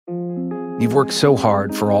You've worked so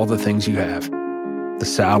hard for all the things you have. The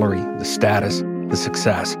salary, the status, the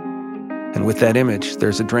success. And with that image,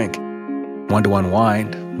 there's a drink. One to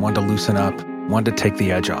unwind, one to loosen up, one to take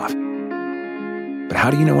the edge off. But how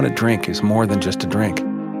do you know when a drink is more than just a drink?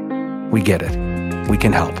 We get it. We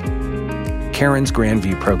can help. Karen's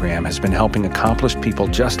Grandview program has been helping accomplished people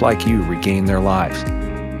just like you regain their lives.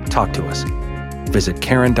 Talk to us. Visit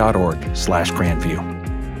karen.org/Grandview.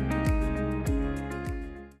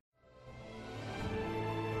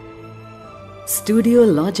 Studio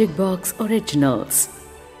logic box originals.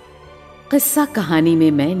 किस्सा कहानी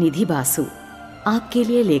में मैं निधि बासु आपके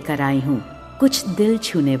लिए लेकर आई हूँ कुछ दिल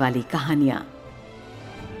छूने वाली कहानियां।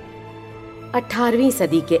 18वीं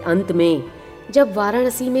सदी के अंत में जब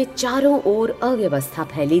वाराणसी में चारों ओर अव्यवस्था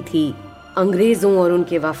फैली थी, अंग्रेजों और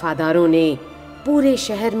उनके वफादारों ने पूरे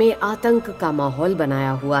शहर में आतंक का माहौल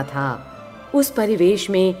बनाया हुआ था। उस परिवेश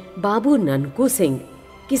में बाबू ननकू सिंह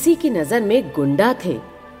किसी की नजर में गुंडा थे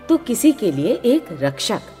तो किसी के लिए एक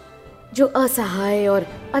रक्षक, जो असहाय और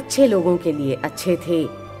अच्छे लोगों के लिए अच्छे थे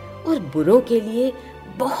और बुरों के लिए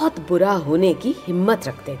बहुत बुरा होने की हिम्मत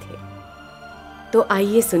रखते थे। तो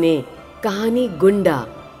आइए सुने कहानी गुंडा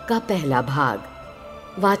का पहला भाग।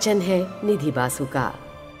 वाचन है निधि बासु का।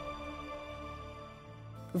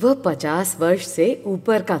 वह 50 वर्ष से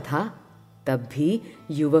ऊपर का था, तब भी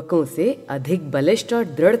युवकों से अधिक बलिष्ठ और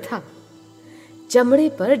दृढ़ था। चमड़े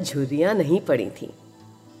पर झुर्रियां नहीं पड़ी थीं।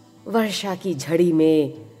 वर्षा की झड़ी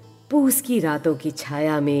में, पूस की रातों की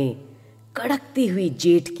छाया में, कड़कती हुई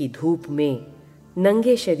जेठ की धूप में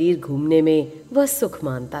नंगे शरीर घूमने में वह सुख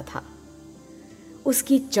मानता था।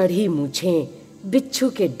 उसकी चढ़ी मूछें बिच्छू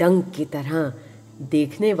के डंक की तरह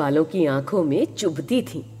देखने वालों की आंखों में चुभती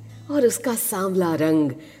थीं और उसका सांवला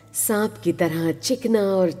रंग सांप की तरह चिकना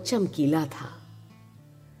और चमकीला था।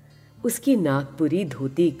 उसकी नागपुरी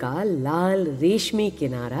धोती का लाल रेशमी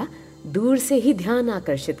किनारा दूर से ही ध्यान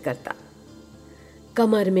आकर्षित करता।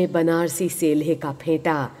 कमर में बनारसी सेल्हे का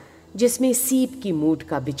फेंटा जिसमें सीप की मूठ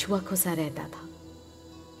का बिछुआ खुसा रहता था।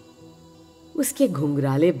 उसके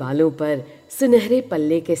घुंघराले बालों पर सुनहरे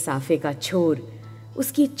पल्ले के साफे का छोर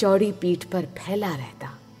उसकी चौड़ी पीठ पर फैला रहता।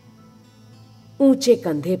 ऊंचे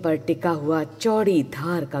कंधे पर टिका हुआ चौड़ी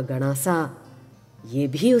धार का गणासा, ये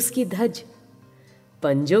भी उसकी धज।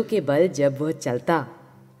 पंजों के बल जब वह चलता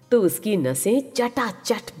तो उसकी नसें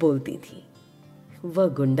चटाचट बोलती थी। वह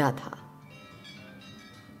गुंडा था।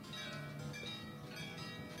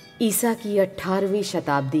 ईसा की 18वीं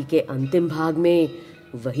शताब्दी के अंतिम भाग में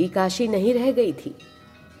वही काशी नहीं रह गई थी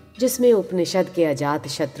जिसमें उपनिषद के अजात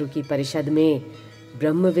शत्रु की परिषद में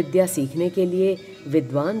ब्रह्म विद्या सीखने के लिए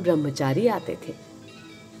विद्वान ब्रह्मचारी आते थे।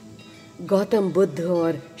 गौतम बुद्ध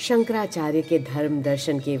और शंकराचार्य के धर्म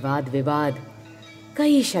दर्शन के वाद विवाद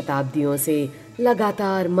कई शताब्दियों से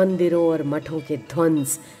लगातार मंदिरों और मठों के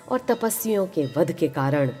ध्वंस और तपस्वियों के वध के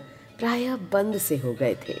कारण प्रायः बंद से हो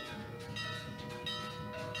गए थे।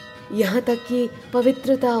 यहाँ तक कि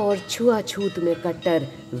पवित्रता और छुआछूत में कट्टर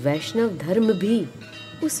वैष्णव धर्म भी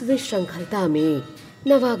उस विश्रृंखलता में,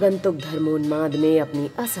 नवागंतुक धर्मोन्माद में अपनी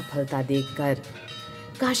असफलता देखकर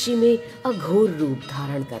काशी में अघोर रूप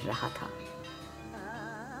धारण कर रहा था।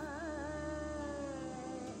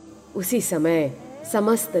 उसी समय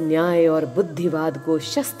समस्त न्याय और बुद्धिवाद को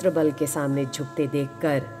शस्त्र बल के सामने झुकते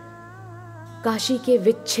देखकर काशी के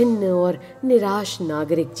विच्छिन्न और निराश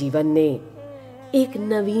नागरिक जीवन ने एक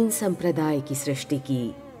नवीन संप्रदाय की सृष्टि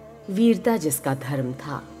की, वीरता जिसका धर्म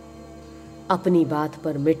था। अपनी बात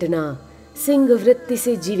पर मिटना, सिंह वृत्ति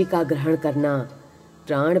से जीविका ग्रहण करना,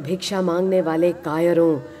 प्राण भिक्षा मांगने वाले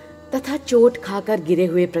कायरों तथा चोट खाकर गिरे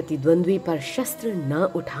हुए प्रतिद्वंद्वी पर शस्त्र न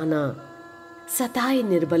उठाना, सताए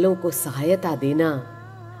निर्बलों को सहायता देना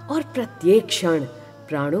और प्रत्येक क्षण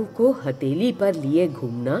प्राणों को हथेली पर लिए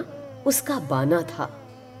घूमना उसका बाना था।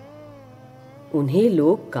 उन्हें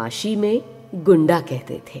लोग काशी में गुंडा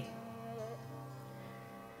कहते थे।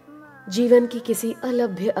 जीवन की किसी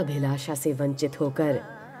अलभ्य अभिलाषा से वंचित होकर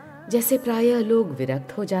जैसे प्रायः लोग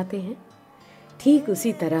विरक्त हो जाते हैं, ठीक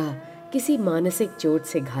उसी तरह किसी मानसिक चोट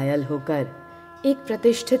से घायल होकर एक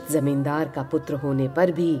प्रतिष्ठित जमींदार का पुत्र होने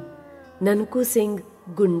पर भी ननकू सिंह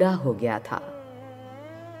गुंडा हो गया था।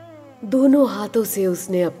 दोनों हाथों से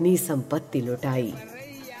उसने अपनी संपत्ति लुटाई।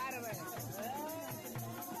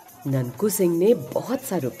 ननकू सिंह ने बहुत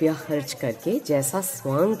सा रुपया खर्च करके जैसा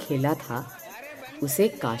स्वांग खेला था, उसे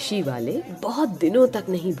काशी वाले बहुत दिनों तक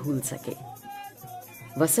नहीं भूल सके।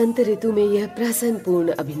 वसंत ऋतु में यह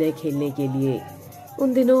प्रसन्नपूर्ण अभिनय खेलने के लिए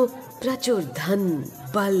उन दिनों प्रचुर धन,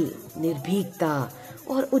 बल, निर्भीकता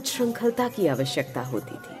और उच्छृंखलता की आवश्यकता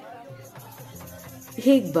होती थी।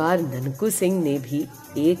 एक बार ननकू सिंह ने भी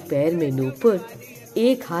एक पैर में नूपुर,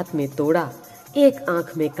 एक हाथ में तोड़ा, एक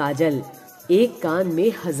आंख में काजल एक कान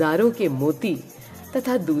में हजारों के मोती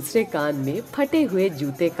तथा दूसरे कान में फटे हुए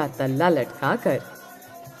जूते का तल्ला लटकाकर,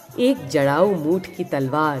 एक जड़ाऊ मूठ की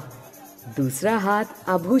तलवार, दूसरा हाथ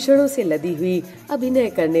आभूषणों से लदी हुई अभिनय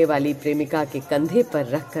करने वाली प्रेमिका के कंधे पर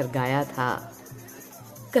रखकर गाया था,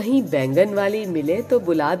 कहीं बैंगन वाली मिले तो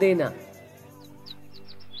बुला देना।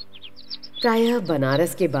 प्रायः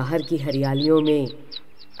बनारस के बाहर की हरियालियों में,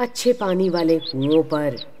 अच्छे पानी वाले कुओं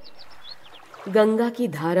पर, गंगा की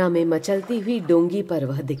धारा में मचलती हुई डोंगी पर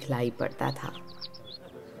वह दिखलाई पड़ता था।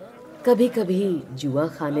 कभी कभी जुआ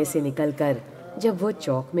खाने से निकलकर जब वो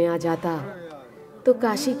चौक में आ जाता तो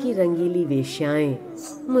काशी की रंगीली वेश्याएं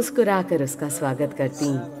मुस्कुराकर उसका स्वागत करती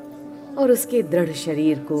और उसके दृढ़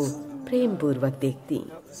शरीर को प्रेम पूर्वक देखती।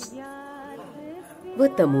 वो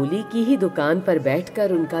तमूली की ही दुकान पर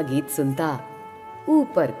बैठकर उनका गीत सुनता,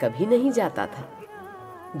 ऊपर कभी नहीं जाता था।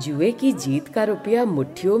 जुए की जीत का रुपया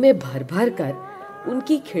मुट्ठियों में भर भर कर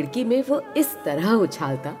उनकी खिड़की में वो इस तरह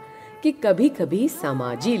उछालता कि कभी कभी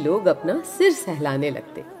समाजी लोग अपना सिर सहलाने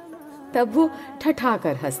लगते। तब वो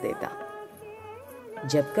ठठाकर हंस देता।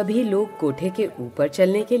 जब कभी लोग कोठे के ऊपर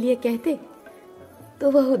चलने के लिए कहते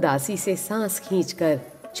तो वह उदासी से सांस खींचकर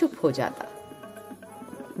चुप हो जाता।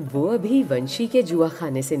 वो अभी वंशी के जुआ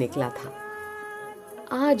खाने से निकला था।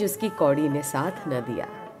 आज उसकी कौड़ी ने साथ न दिया।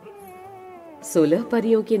 16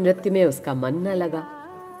 परियों के नृत्य में उसका मन न लगा।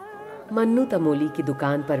 मन्नू तमोली की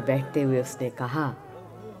दुकान पर बैठते हुए उसने कहा,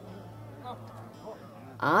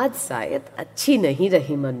 आज शायद अच्छी नहीं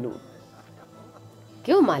रही मन्नू।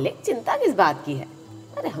 क्यों मालिक, चिंता किस बात की है?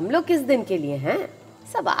 अरे हम लोग किस दिन के लिए हैं,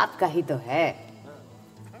 सब आपका ही तो है।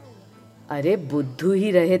 अरे बुद्धू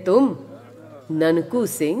ही रहे तुम। ननकू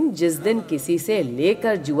सिंह जिस दिन किसी से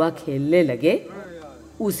लेकर जुआ खेलने लगे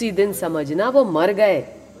उसी दिन समझना वो मर गए।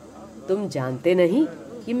 तुम जानते नहीं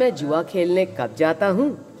कि मैं जुआ खेलने कब जाता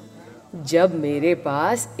हूँ? जब मेरे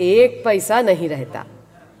पास एक पैसा नहीं रहता।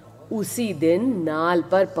 उसी दिन नाल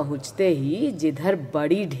पर पहुँचते ही जिधर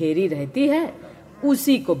बड़ी ढेरी रहती है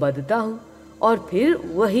उसी को बदता हूँ और फिर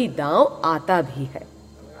वही दांव आता भी है।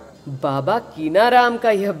 बाबा कीनाराम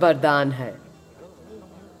का यह वरदान है।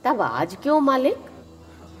 तब आज क्यों मालिक?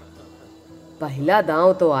 पहला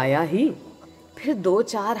दांव तो आया ही, फिर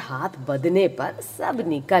 2-4 हाथ बदने पर सब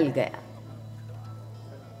निकल गया।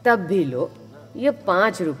 तब भी लो, ये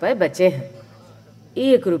 5 रुपए बचे हैं।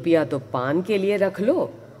 1 रुपया तो पान के लिए रख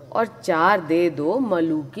लो और 4 दे दो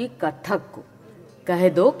मलूकी कथक को। कह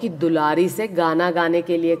दो कि दुलारी से गाना गाने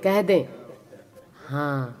के लिए कह दें।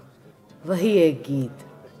 हाँ, वही एक गीत।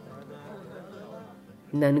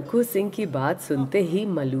 ननकू सिंह की बात सुनते ही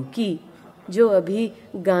मलूकी, जो अभी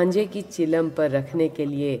गांजे की चिलम पर रखने के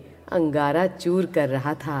लिए अंगारा चूर कर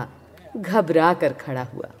रहा था, घबरा कर खड़ा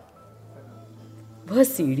हुआ। वह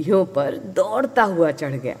सीढ़ियों पर दौड़ता हुआ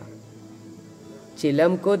चढ़ गया।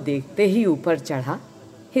 चिलम को देखते ही ऊपर चढ़ा,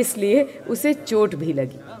 इसलिए उसे चोट भी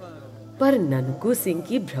लगी। पर ननकू सिंह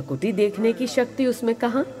की भ्रकुटी देखने की शक्ति उसमें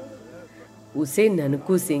कहाँ? उसे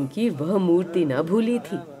ननकू सिंह की वह मूर्ति न भूली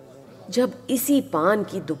थी जब इसी पान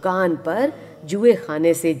की दुकान पर जुए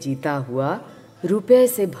खाने से जीता हुआ रुपए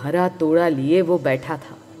से भरा तोड़ा लिए वो बैठा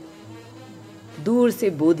था। दूर से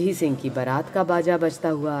बोधी सिंह की बारात का बाजा बजता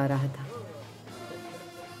हुआ आ रहा था।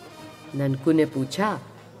 ननकू ने पूछा,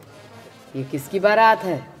 ये किसकी बारात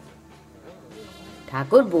है?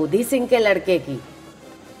 ठाकुर बोधी सिंह के लड़के की।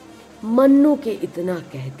 मन्नू के इतना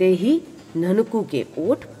कहते ही ननकू के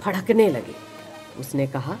ओठ फड़कने लगे। उसने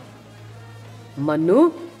कहा,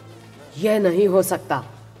 मन्नू, यह नहीं हो सकता।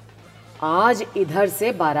 आज इधर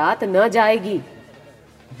से बारात न जाएगी।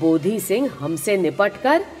 बोधी सिंह हमसे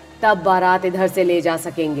निपटकर तब बारात इधर से ले जा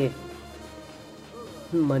सकेंगे।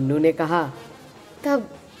 मन्नू ने कहा, तब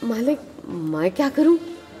मालिक मैं क्या करूं?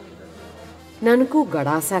 ननकू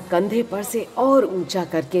गड़ासा कंधे पर से और ऊंचा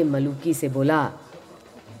करके मलूकी से बोला,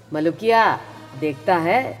 मलुकिया, देखता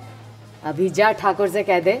है, अभी जा ठाकुर से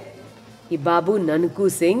कह दे कि बाबू ननकू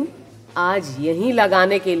सिंह आज यहीं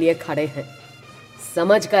लगाने के लिए खड़े हैं।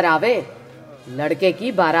 समझ कर आवे, लड़के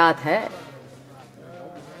की बारात है।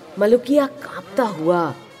 मलुकिया कांपता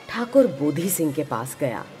हुआ ठाकुर बोधी सिंह के पास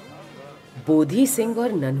गया। बोधी सिंह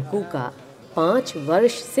और ननकू का 5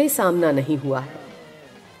 वर्ष से सामना नहीं हुआ है।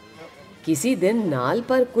 किसी दिन नाल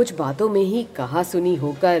पर कुछ बातों में ही कहा सुनी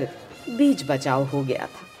होकर बीच बचाव हो गया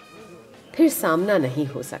था, फिर सामना नहीं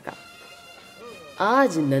हो सका।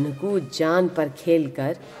 आज ननकू जान पर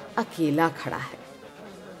खेलकर अकेला खड़ा है।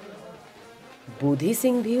 बोधी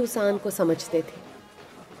सिंह भी उस आन को समझते थे।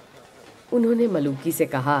 उन्होंने मलूकी से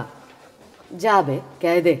कहा, जा बे,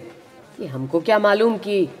 कह दे कि हमको क्या मालूम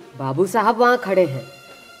कि बाबू साहब वहां खड़े हैं।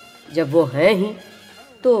 जब वो हैं ही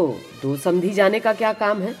तो 2 समधी जाने का क्या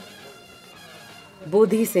काम है?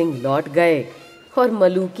 बोधी सिंह लौट गए और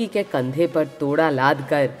मलूकी के कंधे पर तोड़ा लाद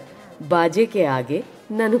कर बाजे के आगे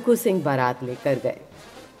ननकू सिंह बारात लेकर गए।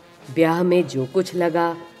 ब्याह में जो कुछ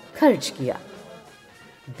लगा खर्च किया।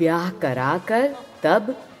 ब्याह कराकर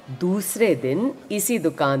तब दूसरे दिन इसी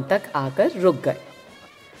दुकान तक आकर रुक गए।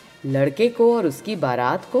 लड़के को और उसकी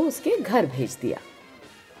बारात को उसके घर भेज दिया।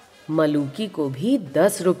 मलूकी को भी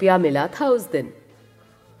 10 रुपया मिला था उस दिन।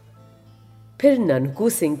 फिर ननकू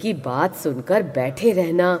सिंह की बात सुनकर बैठे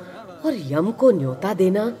रहना और यम को न्योता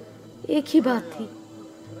देना एक ही बात थी।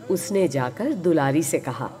 उसने जाकर दुलारी से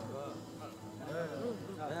कहा,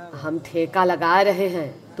 हम ठेका लगा रहे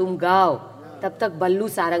हैं, तुम गाओ, तब तक बल्लू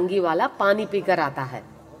सारंगी वाला पानी पीकर आता है।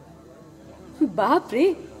 बाप रे,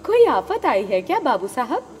 कोई आफत आई है क्या बाबू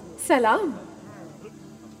साहब? सलाम।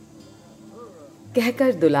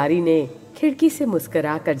 कहकर दुलारी ने खिड़की से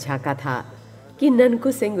मुस्कुराकर झांका था कि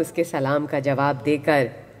ननकू सिंह उसके सलाम का जवाब देकर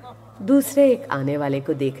दूसरे एक आने वाले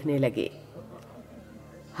को देखने लगे।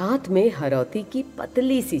 हाथ में हरौती की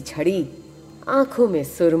पतली सी छड़ी, आंखों में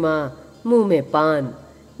सुरमा, मुंह में पान,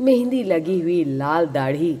 मेहंदी लगी हुई लाल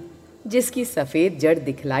दाढ़ी जिसकी सफेद जड़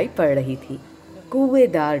दिखलाई पड़ रही थी,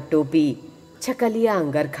 कुएदार टोपी, छकलिया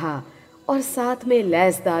अंगरखा और साथ में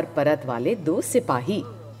लैसदार परत वाले 2 सिपाही।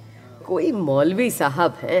 कोई मौलवी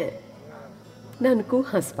साहब हैं। ननकू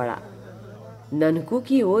हंस पड़ा। ननकू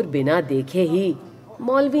की ओर बिना देखे ही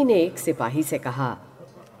मौलवी ने एक सिपाही से कहा,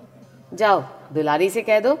 जाओ दुलारी से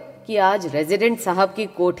कह दो कि आज रेजिडेंट साहब की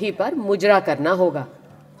कोठी पर मुजरा करना होगा।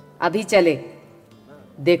 अभी चले।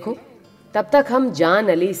 देखो, तब तक हम जान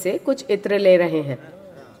अली से कुछ इत्र ले रहे हैं।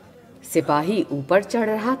 सिपाही ऊपर चढ़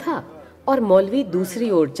रहा था और मौलवी दूसरी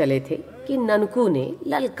ओर चले थे कि ननकू ने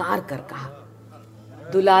ललकार कर कहा,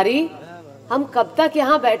 दुलारी, हम कब तक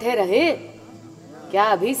यहाँ बैठे रहें? क्या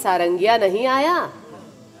अभी सारंगिया नहीं आया?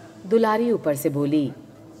 दुलारी ऊपर से बोली,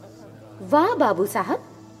 वाह बाबू साहब,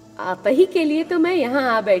 आप ही के लिए तो मैं यहाँ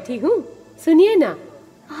आ बैठी हूँ। सुनिए ना,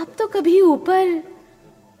 आप तो कभी ऊपर।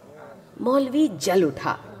 मौलवी जल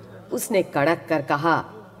उठा। उसने कड़क कर कहा,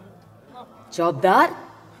 चौबदार,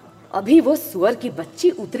 अभी वो सुअर की बच्ची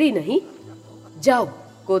उतरी नहीं। जाओ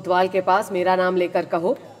कोतवाल के पास मेरा नाम लेकर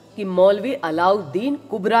कहो कि मौलवी अलाउद्दीन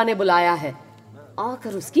कुबरा ने बुलाया है,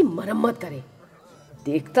 आकर उसकी मरम्मत करे।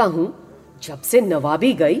 देखता हूं जब से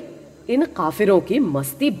नवाबी गई इन काफिरों की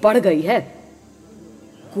मस्ती बढ़ गई है।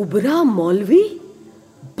 कुबरा मौलवी?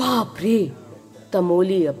 बाप रे!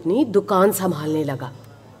 तमोली अपनी दुकान संभालने लगा।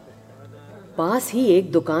 पास ही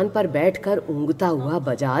एक दुकान पर बैठकर ऊँघता हुआ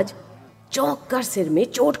बजाज चौंक कर सिर में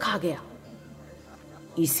चोट खा गया।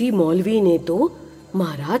 इसी मौलवी ने तो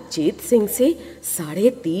महाराज चेत सिंह से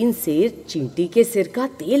 3.5 सेर चींटी के सिर का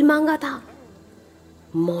तेल मांगा था।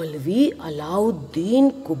 मौलवी अलाउद्दीन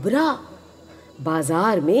कुबरा!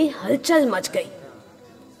 बाजार में हलचल मच गई।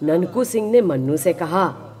 ननकू सिंह ने मन्नू से कहा,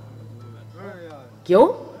 क्यों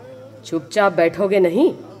चुपचाप बैठोगे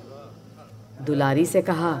नहीं? दुलारी से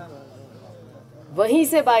कहा, वहीं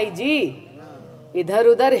से बाई जी, इधर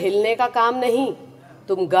उधर हिलने का काम नहीं,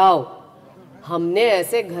 तुम गाओ। हमने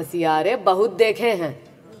ऐसे घसियारे बहुत देखे हैं।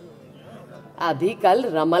 अभी कल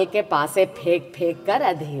रमल के पासे फेंक फेंक कर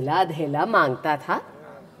अधेला अधेला मांगता था,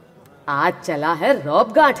 आज चला है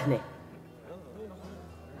रौब गांठने।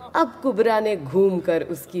 अब कुबरा ने घूमकर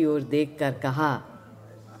उसकी ओर देखकर कहा,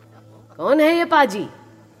 कौन है ये पाजी?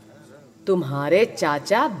 तुम्हारे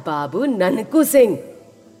चाचा बाबू ननकू सिंह।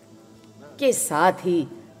 के साथ ही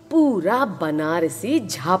पूरा बनारसी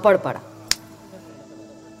झापड़ पड़ा।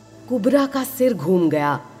 कुबरा का सिर घूम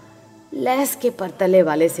गया। लैस के परतले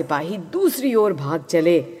वाले सिपाही दूसरी ओर भाग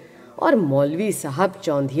चले और मौलवी साहब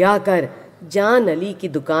चौंधिया कर जान अली की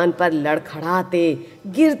दुकान पर लड़खड़ाते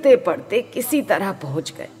गिरते पड़ते किसी तरह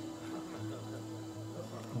पहुंच गए।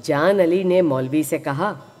 जान अली ने मौलवी से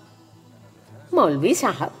कहा, मौलवी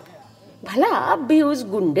साहब, भला आप भी उस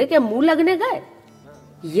गुंडे के मुंह लगने गए?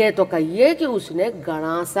 ये तो कहिए कि उसने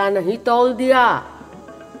गणासा नहीं तौल दिया।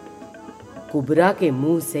 कुबरा के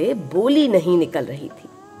मुंह से बोली नहीं निकल रही थी।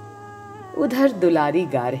 उधर दुलारी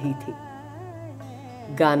गा रही थी।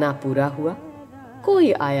 गाना पूरा हुआ,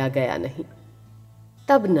 कोई आया गया नहीं।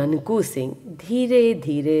 तब ननकू सिंह धीरे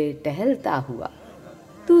धीरे टहलता हुआ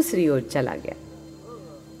दूसरी ओर चला गया।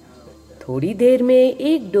 थोड़ी देर में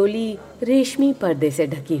एक डोली रेशमी पर्दे से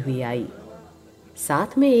ढकी हुई आई।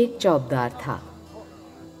 साथ में एक चौबदार था।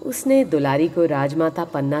 उसने दुलारी को राजमाता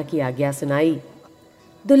पन्ना की आज्ञा सुनाई।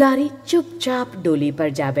 दुलारी चुपचाप डोली पर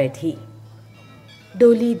जा बैठी।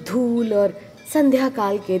 डोली धूल और संध्या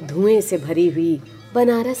काल के धुएं से भरी हुई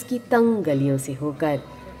बनारस की तंग गलियों से होकर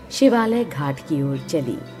शिवालय घाट की ओर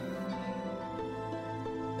चली।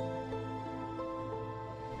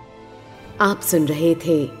 आप सुन रहे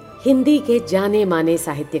थे हिंदी के जाने माने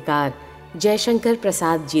साहित्यकार जयशंकर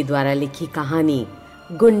प्रसाद जी द्वारा लिखी कहानी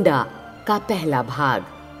गुंडा का पहला भाग।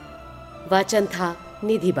 वाचन था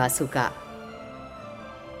निधि बासु का।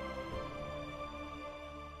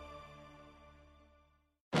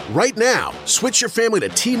 Right now, switch your family to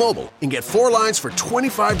T-Mobile and get 4 lines for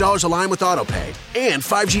 $25 a line with AutoPay and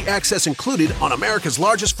 5G access included on America's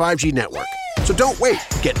largest 5G network. So don't wait.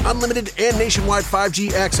 Get unlimited and nationwide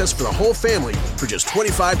 5G access for the whole family for just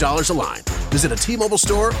 $25 a line. Visit a T-Mobile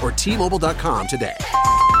store or T-Mobile.com today.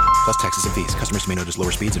 Plus taxes and fees. Customers may notice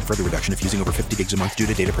lower speeds and further reduction if using over 50 gigs a month due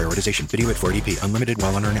to data prioritization. Video at 480p. Unlimited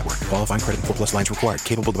while on our network. Qualifying credit and 4 plus lines required.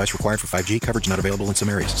 Capable device required for 5G. Coverage not available in some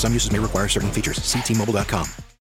areas. Some uses may require certain features. See T-Mobile.com.